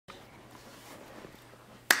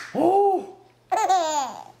Oh.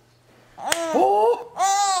 Oh. Oh.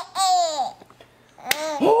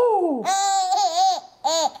 Ooh.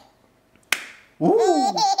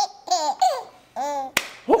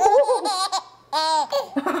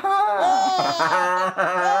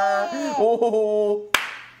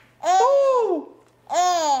 Oh.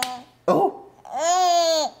 Oh.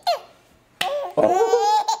 Oh.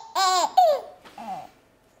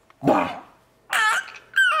 Bah.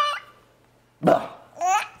 Bah.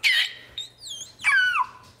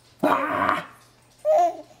 Bah.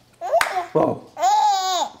 Oh.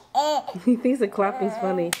 He thinks the clapping's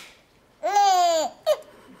funny. Oh.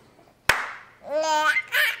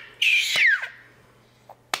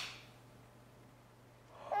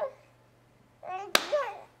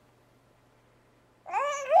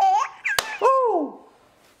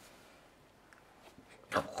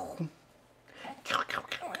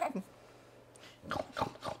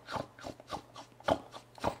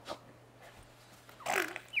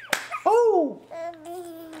 Oh.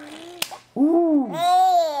 Ooh.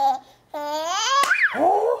 Oh.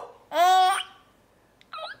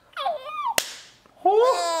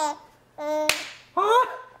 Oh. Huh?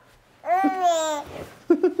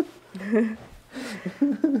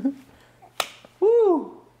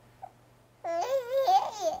 Ooh.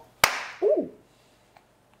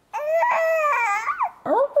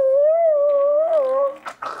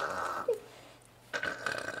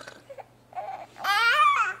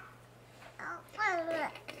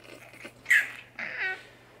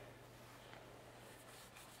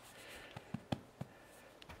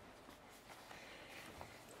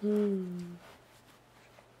 Ooh.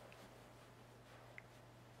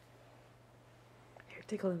 Here,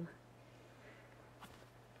 tickle him.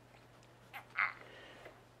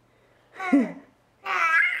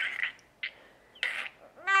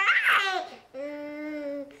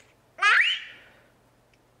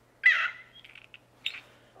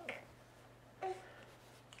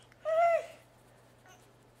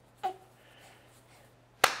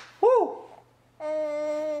 Ooh.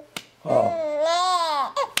 Oh.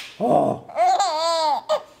 Oh.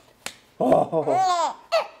 Oh.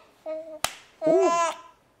 Ooh.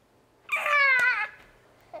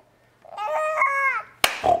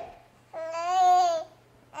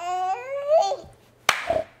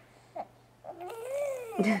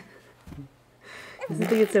 Doesn't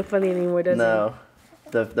think it's so funny anymore, does No.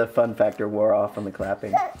 The fun factor wore off on the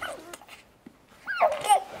clapping. he?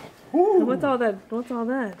 What's all that? What's all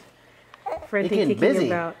that? Frantic getting kicking busy.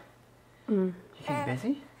 about. You getting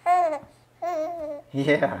busy?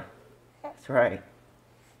 Yeah. That's right.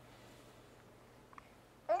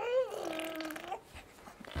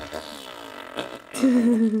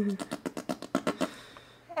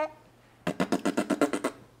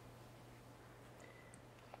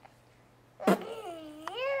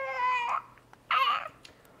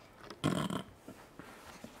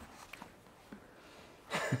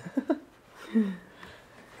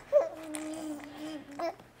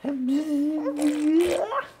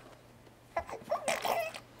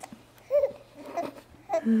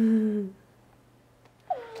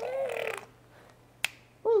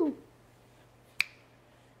 Ooh.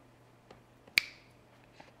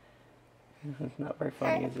 That's not very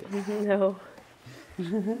funny, is it? No.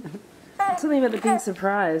 Something about the being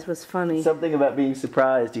surprised was funny. Something about being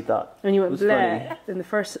surprised, he thought. When you went was bleh, funny. in the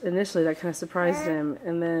first, initially that kind of surprised him,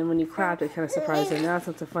 and then when you clapped, it kind of surprised him. Now it's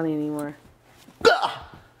not so funny anymore. Bah!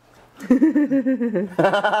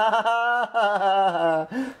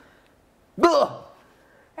 Bah!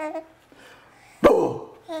 Boo!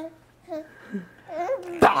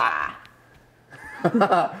 Bah!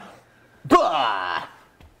 Bah! Bah!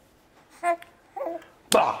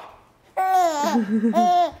 Bah!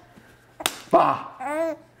 Bah!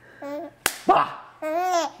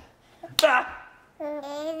 Bah!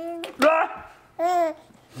 Bah!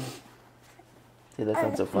 See, that's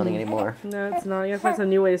not so funny anymore. No, it's not. You gotta find some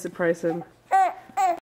new way to surprise him.